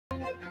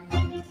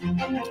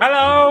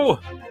Hello!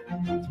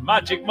 It's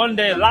Magic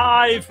Monday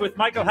live with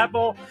Michael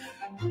Heppel,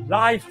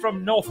 live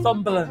from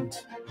Northumberland.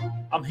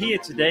 I'm here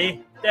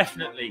today,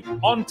 definitely,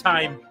 on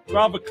time,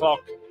 12 o'clock,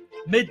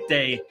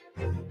 midday.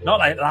 Not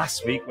like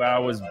last week where I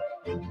was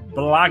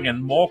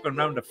blagging, walking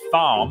around a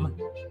farm.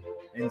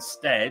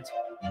 Instead,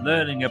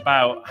 learning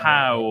about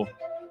how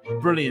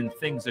brilliant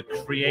things are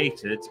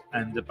created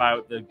and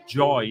about the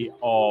joy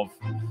of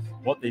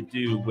what they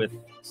do with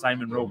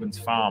Simon Rogan's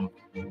farm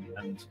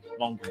and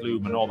Long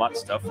Clume and all that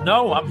stuff.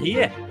 No, I'm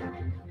here,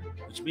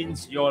 which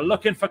means you're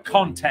looking for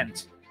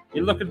content.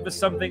 You're looking for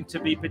something to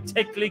be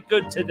particularly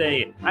good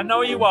today. I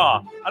know you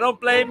are. I don't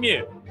blame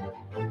you.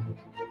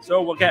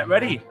 So we'll get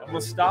ready and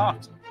we'll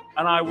start.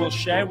 And I will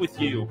share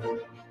with you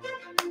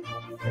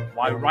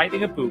why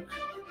writing a book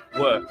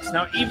works.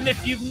 Now, even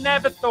if you've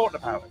never thought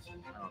about it,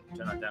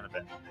 turn that down a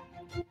bit.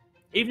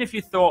 Even if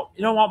you thought,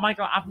 you know what,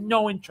 Michael, I have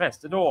no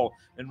interest at all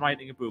in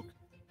writing a book,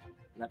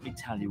 let me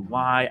tell you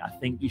why I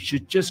think you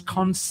should just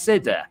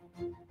consider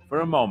for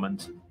a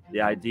moment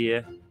the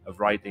idea of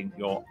writing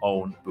your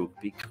own book,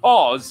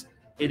 because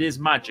it is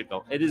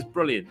magical, it is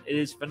brilliant, it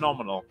is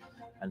phenomenal,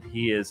 and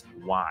here's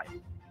why.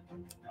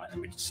 Right, let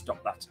me just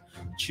stop that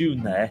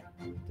tune there.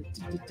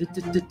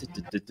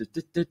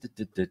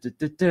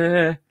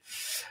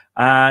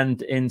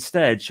 And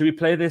instead, should we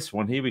play this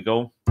one? Here we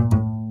go.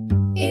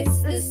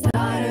 It's the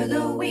start of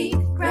the week.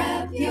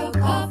 Grab your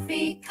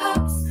coffee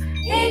cups.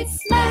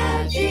 It's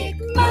Magic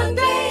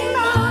Monday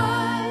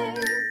Live.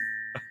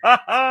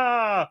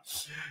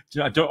 Do you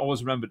know, I don't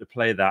always remember to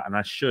play that, and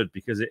I should,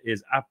 because it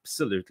is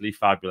absolutely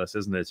fabulous,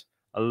 isn't it?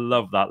 I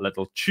love that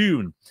little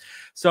tune.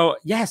 So,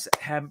 yes,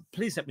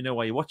 please let me know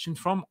where you're watching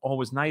from.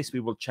 Always nice. We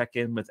will check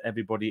in with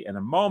everybody in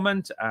a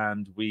moment,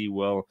 and we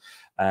will,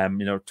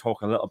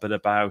 talk a little bit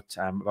about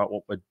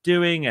what we're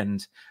doing,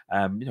 and,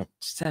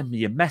 send me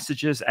your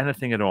messages,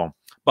 anything at all.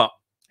 But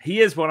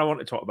here's what I want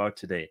to talk about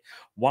today: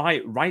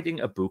 why writing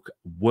a book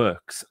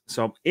works.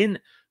 So, in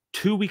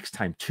 2 weeks'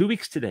 time, 2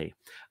 weeks today,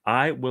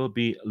 I will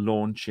be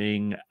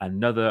launching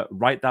another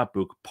Write That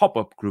Book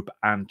pop-up group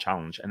and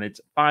challenge, and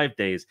it's 5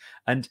 days.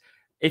 And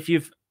if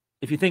you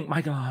think,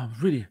 Michael, I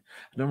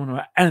don't want to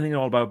know anything at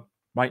all about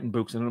writing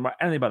books, I don't know about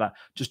anything about that,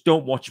 just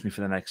don't watch me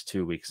for the next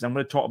 2 weeks. I'm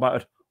going to talk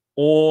about it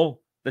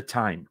all the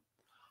time.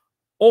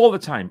 All the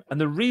time. And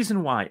the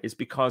reason why is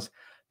because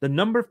the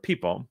number of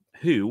people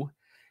who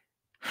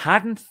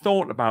hadn't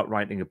thought about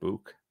writing a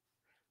book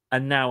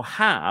and now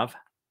have,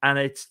 and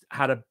it's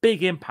had a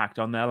big impact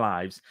on their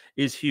lives,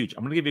 is huge. I'm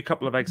going to give you a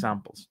couple of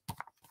examples.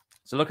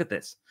 So look at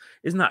this.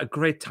 Isn't that a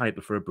great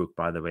title for a book,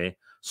 by the way?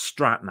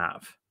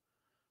 Stratnav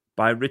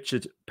by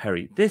Richard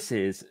Perry. This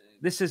is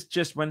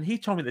just, when he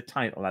told me the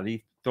title that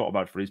he thought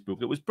about for his book,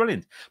 it was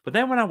brilliant. But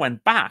then when I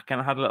went back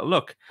and I had a little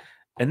look,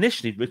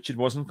 initially Richard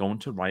wasn't going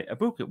to write a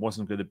book. It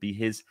wasn't going to be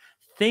his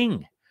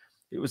thing.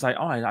 It was like,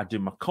 I do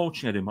my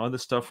coaching, I do my other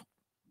stuff.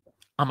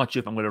 I'm not sure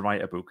if I'm going to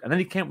write a book. And then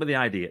he came up with the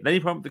idea. Then he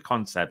came up with the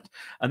concept.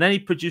 And then he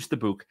produced the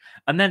book.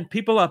 And then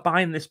people are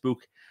buying this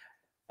book.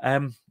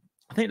 I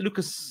think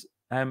Lucas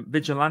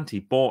Vigilante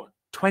bought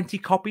 20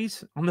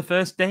 copies on the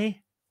first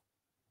day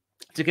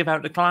to give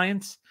out to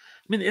clients.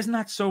 I mean, isn't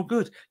that so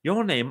good?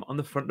 Your name on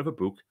the front of a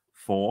book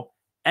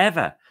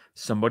forever.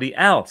 Somebody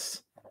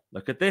else.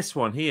 Look at this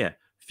one here.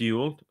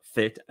 Fueled,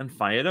 Fit, and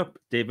Fired Up.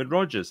 David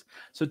Rogers.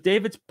 So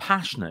David's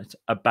passionate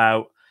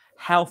about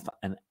health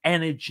and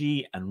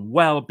energy and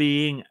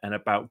well-being and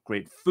about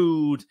great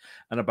food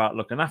and about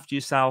looking after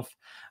yourself.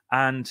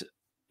 And,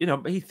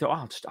 he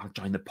thought, I'll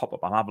join the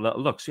pop-up. I'll have a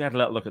little look. So he had a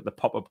little look at the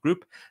pop-up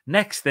group.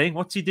 Next thing,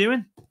 what's he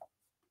doing?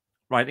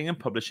 Writing and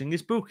publishing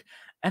his book.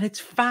 And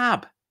it's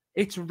fab.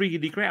 It's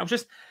really great.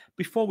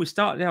 Before we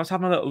started, I was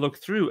having a little look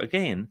through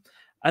again,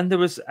 and there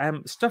was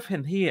stuff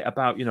in here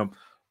about,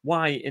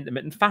 why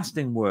intermittent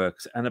fasting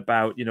works, and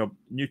about,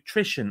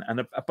 nutrition,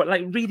 but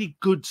like really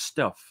good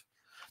stuff.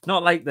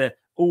 Not like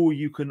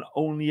you can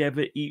only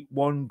ever eat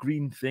one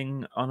green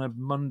thing on a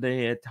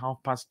Monday at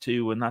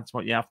 2:30, and that's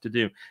what you have to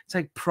do. It's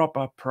like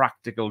proper,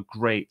 practical,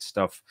 great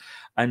stuff.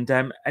 And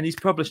he's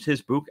published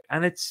his book,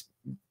 and it's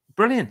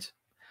brilliant.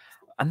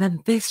 And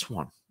then this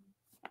one,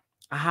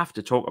 I have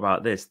to talk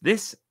about this.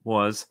 This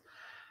was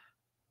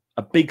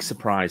a big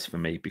surprise for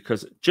me,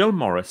 because Jill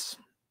Morris,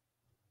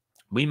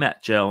 we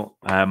met Jill.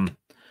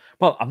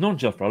 Well, I've known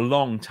Jill for a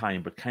long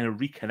time, but kind of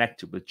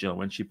reconnected with Jill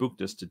when she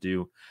booked us to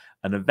do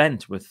an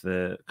event with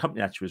the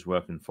company that she was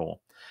working for.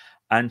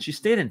 And she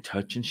stayed in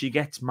touch, and she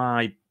gets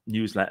my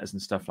newsletters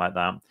and stuff like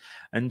that.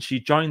 And she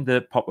joined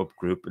the pop-up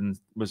group and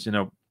was,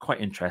 quite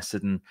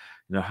interested and,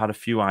 had a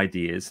few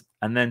ideas.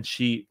 And then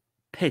she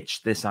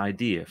pitched this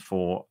idea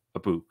for a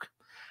book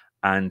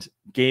and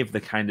gave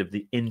the kind of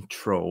the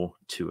intro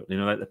to it,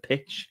 like the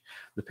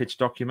pitch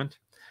document.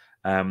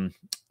 And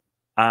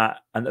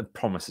the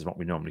promise is what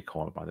we normally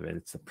call it, by the way.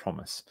 It's the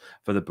promise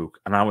for the book.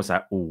 And I was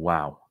like, oh,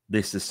 wow,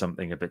 this is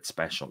something a bit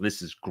special.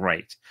 This is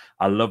great.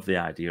 I love the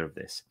idea of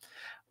this.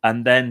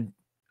 And then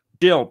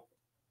Jill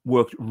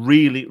worked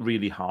really,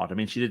 really hard. I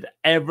mean, she did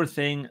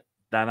everything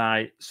that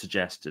I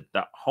suggested,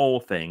 that whole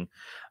thing.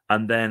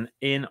 And then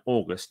in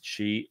August,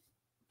 she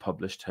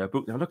published her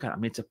book. Now look at it. I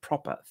mean, it's a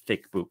proper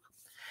thick book.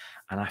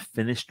 And I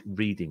finished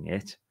reading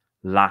it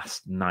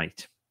last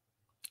night.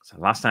 So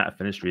last night I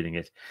finished reading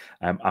it.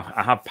 I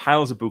have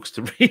piles of books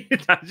to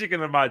read, as you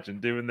can imagine,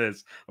 doing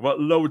this. I've got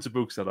loads of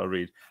books that I'll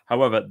read.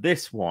 However,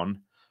 this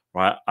one,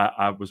 right,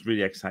 I was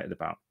really excited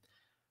about.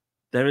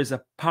 There is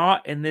a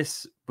part in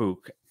this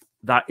book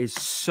that is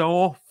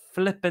so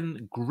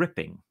flippin'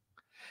 gripping.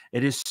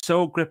 It is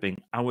so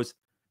gripping. I'm going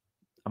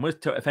to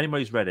tell, if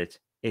anybody's read it,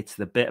 it's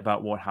the bit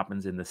about what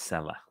happens in the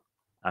cellar.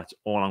 That's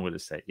all I'm going to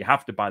say. You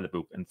have to buy the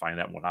book and find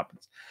out what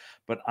happens.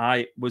 But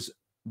I was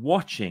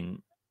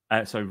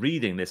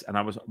reading this, and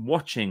I was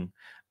watching,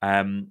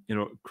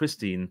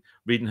 Christine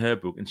reading her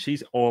book, and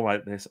she's all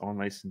like this, all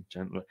nice and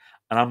gentle,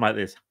 and I'm like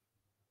this,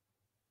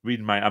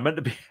 reading mine. I meant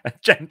to be a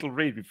gentle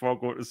read before I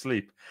go to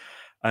sleep,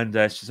 and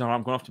she's, "Oh,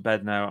 I'm going off to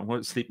bed now. I'm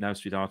going to sleep now,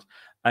 sweetheart."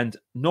 And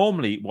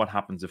normally, what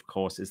happens, of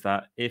course, is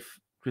that if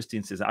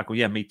Christine says that, I go,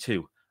 "Yeah, me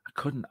too." I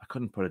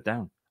couldn't put it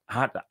down. I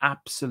had to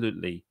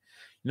absolutely.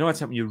 You know what's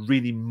happening? You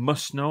really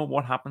must know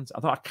what happens. I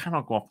thought I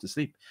cannot go off to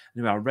sleep.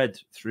 Anyway, I read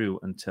through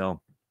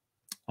until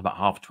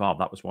about 12:30.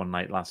 That was one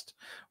night last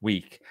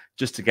week,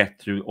 just to get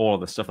through all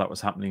the stuff that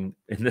was happening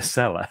in the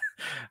cellar.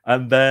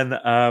 And then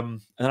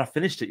I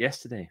finished it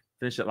yesterday,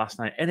 finished it last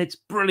night, and it's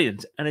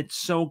brilliant and it's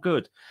so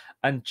good.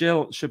 And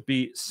Jill should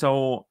be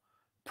so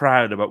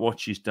proud about what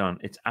she's done.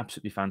 It's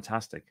absolutely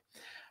fantastic.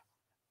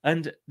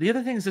 And the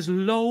other thing is there's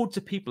loads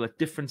of people at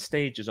different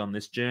stages on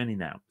this journey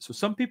now. So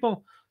some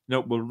people,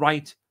 will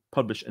write,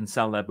 publish, and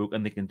sell their book,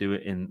 and they can do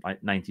it in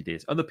like 90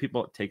 days. Other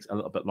people, it takes a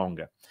little bit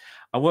longer.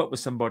 I worked with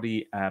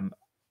somebody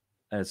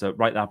as a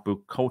Write That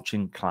Book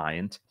coaching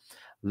client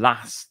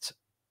last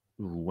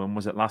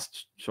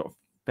sort of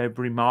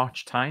February,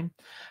 March time.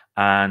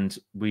 And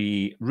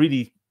we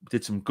really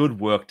did some good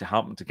work to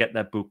help them to get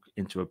their book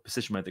into a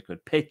position where they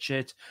could pitch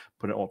it,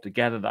 put it all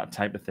together, that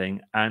type of thing.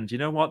 And you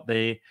know what?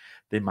 They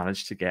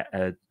managed to get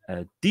a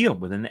deal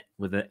with an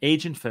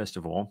agent, first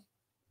of all.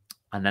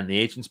 And then the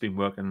agent's been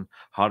working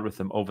hard with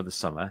them over the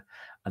summer.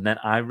 And then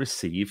I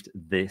received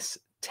this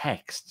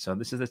text. So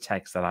this is a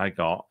text that I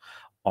got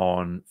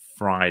on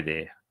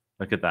Friday.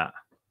 Look at that.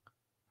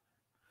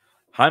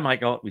 "Hi,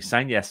 Michael. We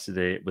signed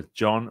yesterday with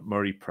John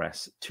Murray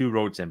Press, Two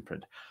Roads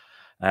imprint.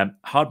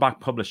 Hardback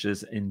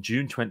publishers in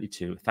June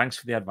 22. Thanks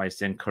for the advice,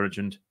 the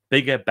encouragement.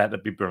 Bigger, better,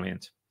 be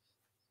brilliant."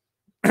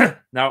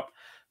 Now,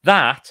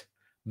 that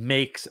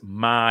makes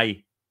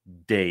my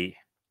day.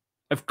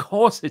 Of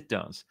course it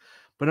does.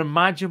 But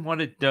imagine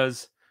what it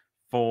does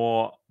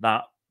for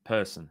that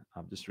person.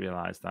 I've just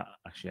realized that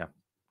actually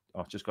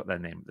I've just got their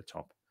name at the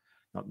top,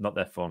 not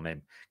their full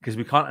name, because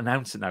we can't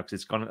announce it now because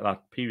it's gone into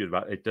that period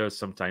about it does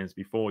sometimes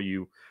before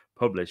you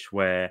publish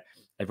where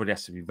everybody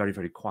has to be very,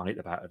 very quiet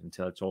about it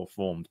until it's all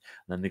formed.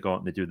 And then they go out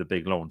and they do the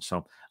big launch. So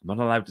I'm not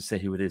allowed to say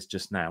who it is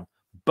just now.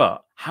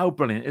 But how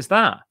brilliant is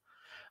that?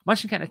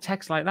 Imagine getting a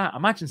text like that.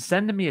 Imagine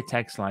sending me a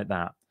text like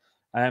that.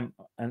 And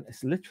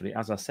it's literally,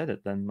 as I said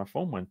it, then my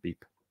phone went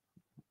beep.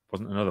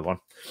 Wasn't another one.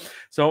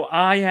 So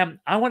I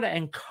want to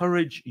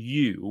encourage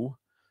you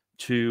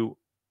to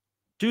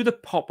do the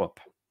pop-up.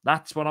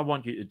 That's what I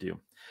want you to do.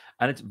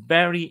 And it's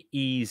very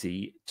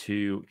easy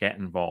to get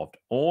involved.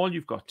 All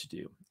you've got to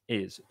do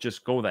is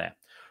just go there,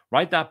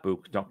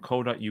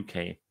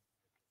 writethatbook.co.uk,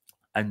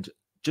 and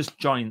just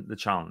join the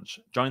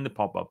challenge, join the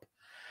pop-up,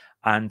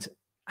 and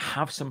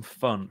have some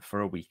fun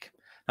for a week.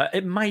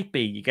 It might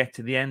be you get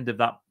to the end of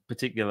that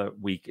particular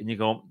week and you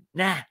go,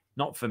 "Nah,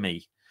 not for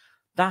me."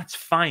 That's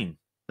fine.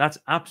 That's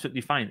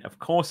absolutely fine. Of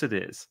course it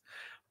is.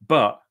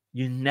 But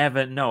you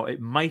never know.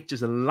 It might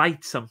just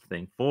light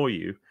something for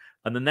you.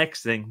 And the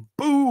next thing,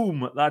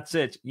 boom, that's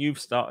it. You've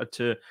started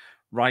to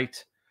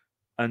write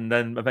and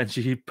then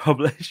eventually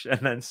publish and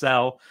then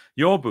sell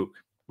your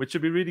book, which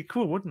would be really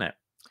cool, wouldn't it?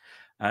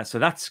 So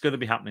that's going to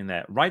be happening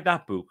there.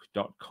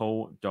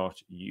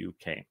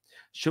 Writethatbook.co.uk.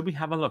 Should we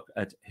have a look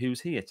at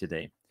who's here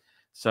today?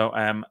 So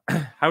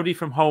howdy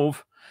from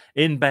Hove,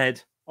 in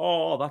bed.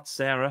 Oh, that's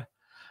Sarah.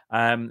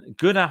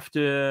 Good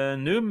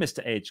afternoon,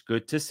 Mr. H.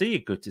 Good to see you.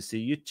 Good to see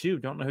you too.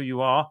 Don't know who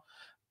you are,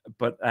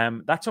 but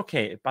that's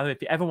okay. By the way,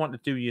 if you ever want to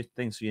do your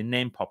thing so your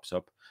name pops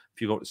up,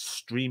 if you go to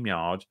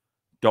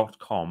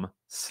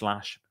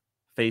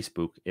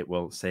streamyard.com/Facebook, it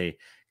will say,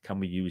 "Can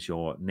we use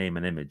your name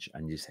and image?"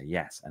 And you say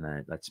yes, and then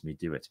it lets me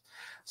do it.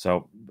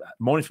 So,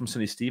 morning from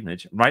sunny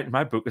Stevenage. Right,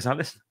 my book is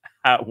Alice.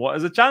 What are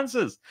the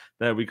chances?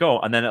 There we go.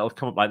 And then it'll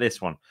come up like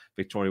this one.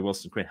 Victoria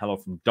Wilson Crane. Hello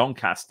from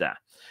Doncaster.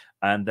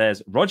 And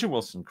there's Roger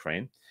Wilson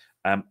Crane.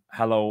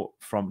 Hello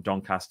from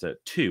Doncaster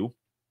too.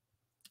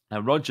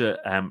 Roger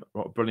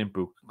wrote a brilliant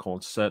book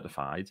called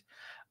Certified,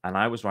 and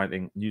I was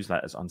writing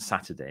newsletters on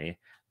Saturday,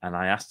 and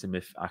I asked him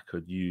if I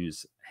could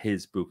use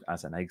his book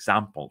as an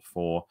example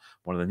for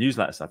one of the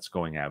newsletters that's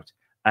going out,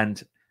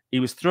 and he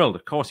was thrilled.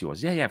 Of course he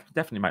was. Yeah,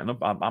 definitely, Mike.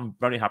 I'm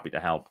very happy to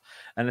help.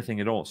 Anything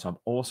at all. So I'm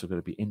also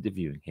going to be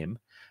interviewing him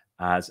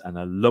as an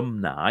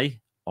alumni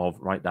of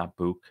Write That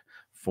Book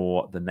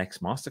for the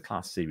next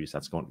masterclass series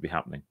that's going to be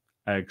happening.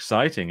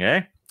 Exciting,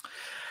 eh?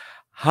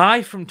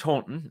 Hi from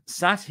Taunton,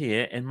 sat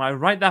here in my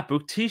Write That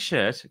Book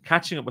t-shirt,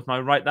 catching up with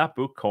my Write That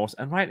Book course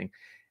and writing.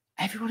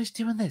 Everybody's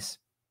doing this.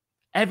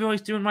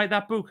 Everybody's doing Write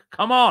That Book.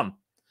 Come on.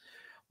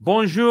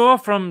 Bonjour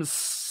from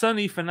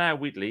sunny for now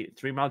Wheatley,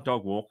 3-mile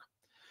dog walk.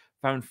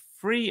 Found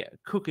free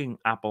cooking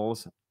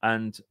apples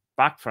and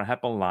back for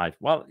Heppel Live.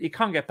 Well, you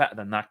can't get better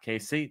than that,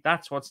 Casey.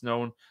 That's what's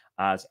known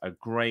as a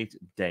great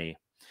day.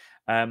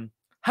 Hello,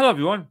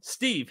 everyone.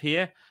 Steve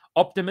here.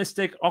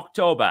 Optimistic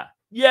October.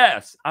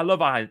 Yes, I love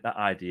that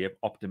idea of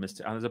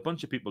optimistic. And there's a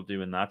bunch of people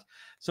doing that.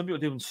 Some people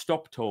doing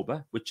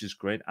Stoptober, which is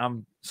great.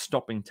 I'm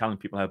stopping telling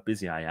people how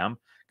busy I am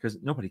because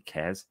nobody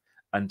cares.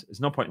 And there's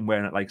no point in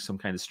wearing it like some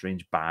kind of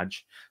strange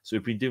badge. So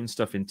we've been doing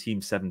stuff in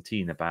Team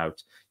 17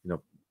 about,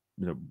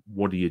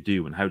 what do you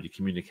do and how do you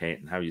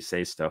communicate and how you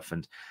say stuff.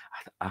 And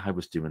I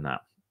was doing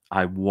that.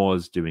 I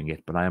was doing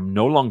it, but I am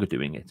no longer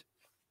doing it.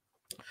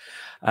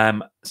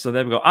 So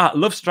there we go.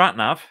 Love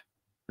StratNav.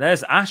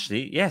 There's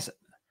Ashley. Yes.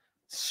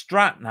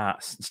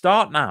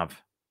 StartNav.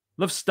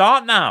 Love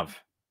StartNav.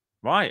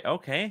 Right.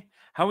 Okay.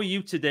 How are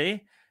you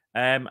today?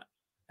 I've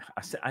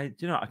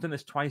done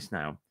this twice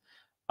now.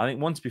 I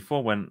think once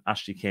before when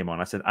Ashley came on,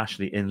 I said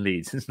Ashley in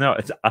Leeds. No,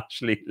 it's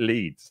Ashley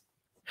Leeds.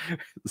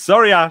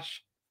 Sorry,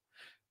 Ash.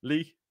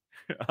 Lee.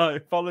 I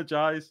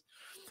apologize.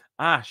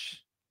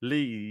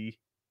 Ashley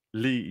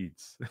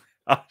Leeds.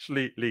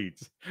 Ashley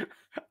Leeds.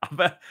 I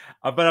bet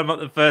I'm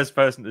not the first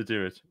person to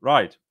do it.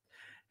 Right.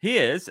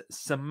 Here's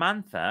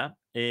Samantha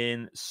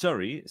in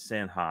Surrey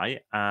saying hi,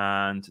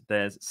 and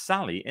there's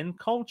Sally in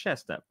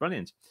Colchester.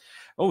 Brilliant.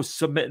 Oh,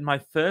 submitted my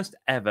first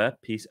ever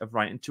piece of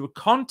writing to a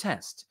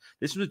contest.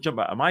 This was a jump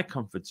out of my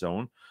comfort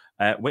zone.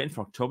 Waiting for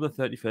October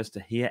the 31st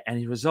to hear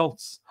any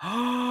results.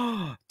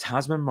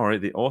 Tasman Murray,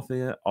 the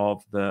author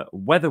of The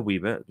Weather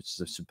Weaver, which is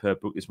a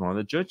superb book, is one of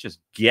the judges.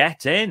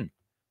 Get in.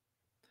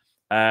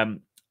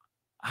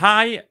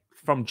 Hi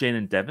from Jane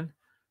and Devon.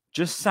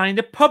 Just signed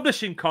a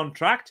publishing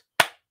contract.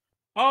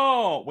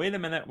 Oh, wait a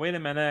minute.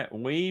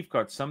 We've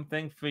got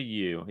something for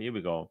you. Here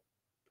we go.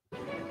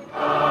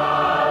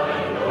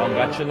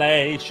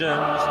 Congratulations.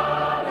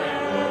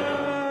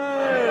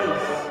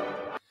 Yes.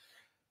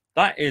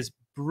 That is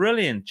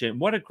brilliant, Jim.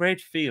 What a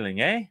great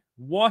feeling, eh?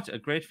 What a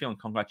great feeling.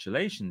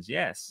 Congratulations.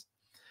 Yes.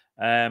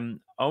 Oh,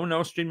 no,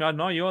 StreamYard.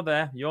 No, you're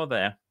there.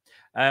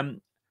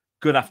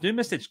 Good afternoon,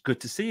 Mr. It's good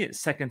to see you.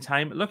 Second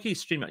time lucky,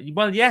 StreamYard.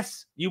 Well,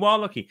 yes, you are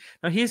lucky.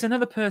 Now, here's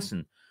another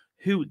person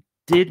who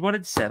did what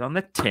it said on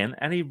the tin,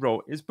 and he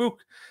wrote his book.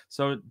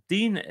 So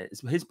Dean,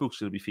 his book's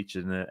going to be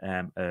featured in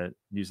a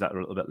newsletter a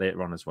little bit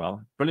later on as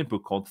well. Brilliant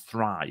book called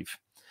Thrive,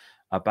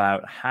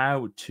 about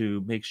how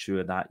to make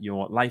sure that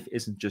your life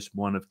isn't just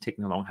one of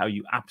ticking along, how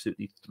you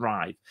absolutely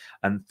thrive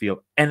and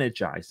feel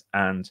energized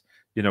and,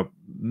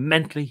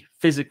 mentally,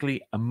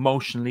 physically,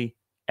 emotionally,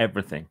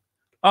 everything.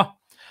 Oh,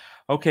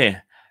 okay.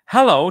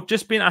 Hello,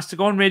 just been asked to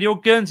go on Radio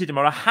Guernsey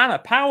tomorrow. Hannah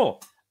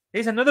Powell.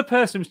 Here's another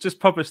person who's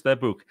just published their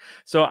book.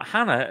 So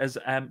Hannah has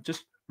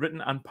just written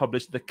and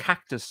published The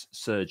Cactus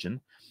Surgeon.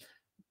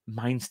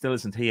 Mine still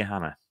isn't here,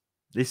 Hannah.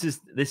 This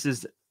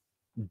is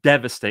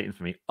devastating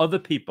for me. Other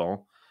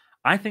people,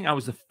 I think I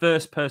was the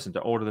first person to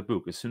order the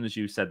book as soon as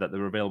you said that they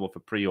were available for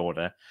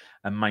pre-order,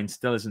 and mine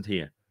still isn't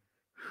here.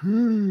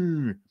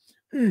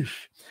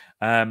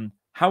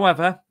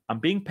 However, I'm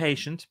being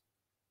patient.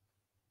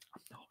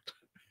 I'm not.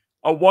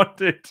 I want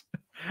it.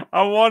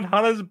 I want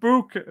Hannah's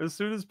book as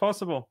soon as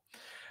possible.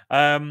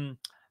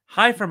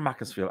 Hi from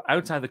Macclesfield,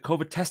 outside the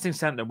COVID testing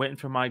centre, waiting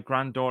for my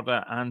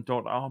granddaughter and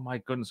daughter. Oh my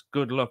goodness,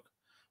 good luck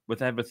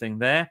with everything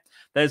there.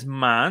 There's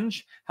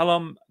Mange.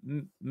 Hello,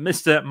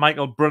 Mr.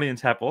 Michael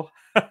Brilliant Heppel.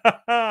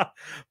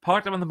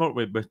 Parked up on the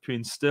motorway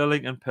between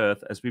Stirling and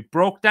Perth as we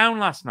broke down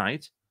last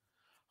night.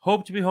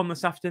 Hope to be home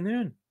this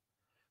afternoon.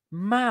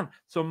 Man,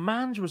 so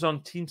Mange was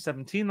on Team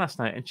 17 last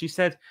night, and she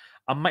said,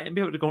 I might be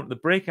able to go into the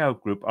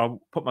breakout group.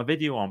 I'll put my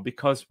video on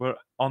because we're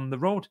on the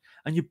road.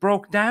 And you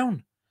broke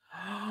down.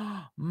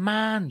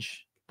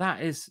 Mange,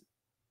 that is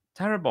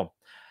terrible.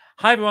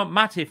 Hi, everyone.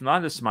 Matt here from the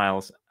Land of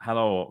Smiles.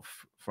 Hello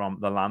from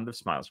the Land of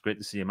Smiles. Great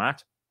to see you,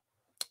 Matt.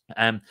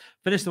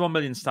 Finished the 1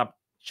 million stab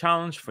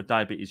challenge for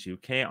Diabetes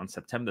UK on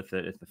September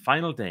 30th, the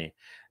final day.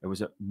 It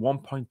was a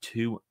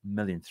 1.2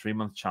 million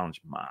 3-month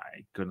challenge. My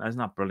goodness, isn't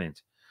that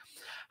brilliant?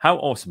 How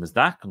awesome is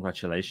that?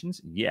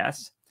 Congratulations.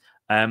 Yes.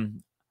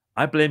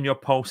 I blame your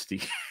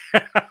postie.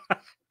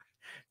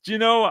 Do you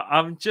know,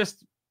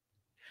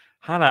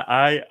 Hannah,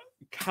 I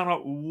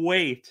cannot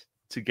wait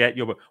to get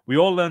your book. We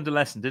all learned a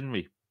lesson, didn't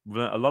we? We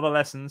learned a lot of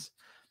lessons.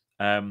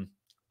 I'm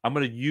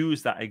going to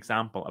use that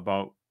example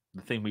about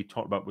the thing we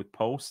talked about with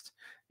Post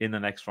in the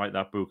next Write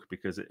That Book,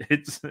 because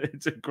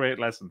it's a great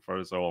lesson for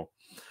us all.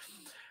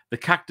 The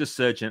Cactus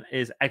Surgeon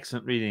is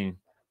excellent reading.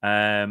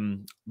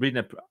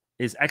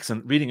 Is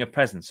excellent reading a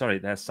present. Sorry,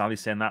 there's Sally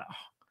saying that. Oh,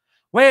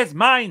 where's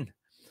mine?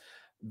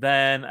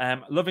 Then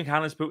loving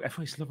Hannah's book.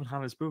 Everybody's loving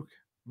Hannah's book.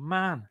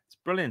 Man, it's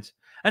brilliant.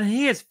 And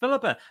here's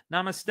Philippa.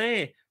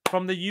 Namaste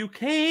from the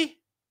UK.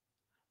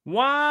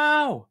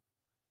 Wow.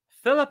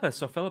 Philippa.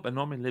 So Philippa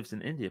normally lives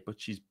in India, but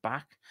she's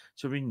back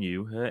to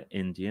renew her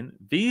Indian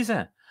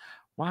visa.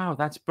 Wow,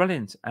 that's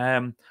brilliant.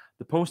 The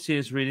post here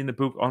is reading the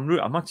book en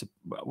route.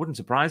 Wouldn't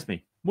surprise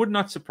me. Would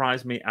not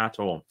surprise me at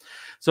all.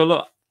 So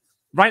look,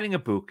 writing a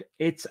book,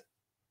 it's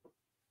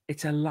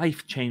a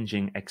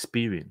life-changing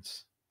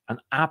experience. An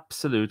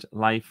absolute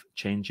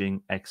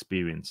life-changing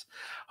experience.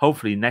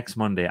 Hopefully next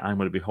Monday, I'm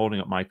going to be holding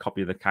up my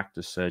copy of The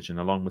Cactus Surgeon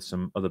along with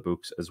some other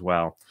books as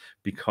well,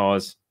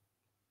 because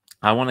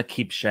I want to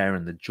keep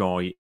sharing the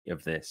joy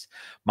of this.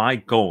 My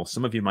goal,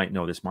 some of you might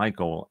know this, my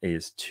goal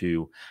is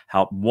to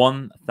help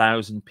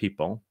 1,000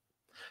 people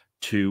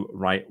to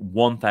write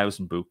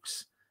 1,000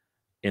 books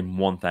in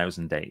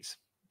 1,000 days.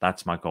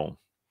 That's my goal.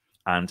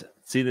 And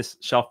see this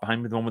shelf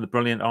behind me, the one with the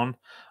brilliant on?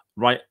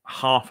 Right,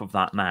 half of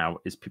that now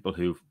is people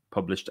who've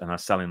published and are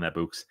selling their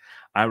books.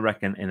 I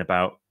reckon in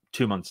about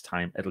 2 months'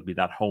 time, it'll be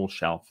that whole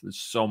shelf. There's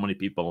so many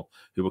people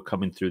who are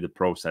coming through the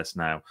process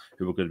now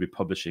who are going to be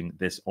publishing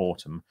this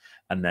autumn.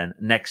 And then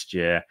next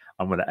year,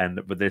 I'm going to end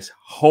up with this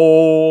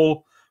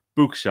whole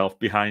bookshelf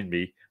behind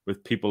me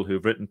with people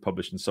who've written,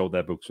 published, and sold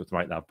their books with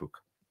Write That Book.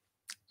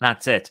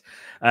 That's it.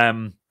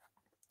 There's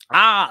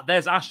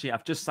Ashley.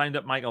 I've just signed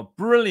up, Michael.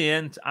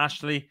 Brilliant,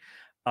 Ashley.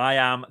 I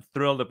am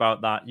thrilled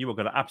about that. You are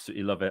going to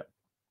absolutely love it.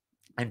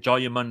 Enjoy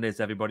your Mondays,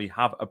 everybody.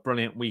 Have a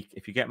brilliant week.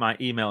 If you get my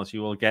emails,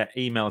 you will get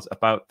emails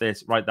about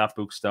this Write That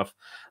Book stuff.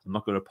 I'm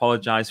not going to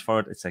apologize for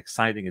it. It's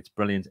exciting. It's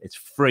brilliant. It's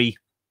free.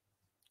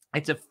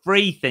 It's a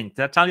free thing.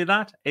 Did I tell you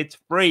that? It's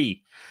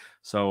free.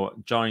 So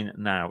join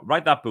now.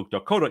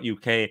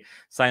 WriteThatBook.co.uk.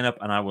 Sign up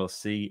and I will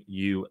see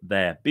you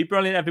there. Be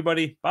brilliant,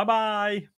 everybody. Bye-bye.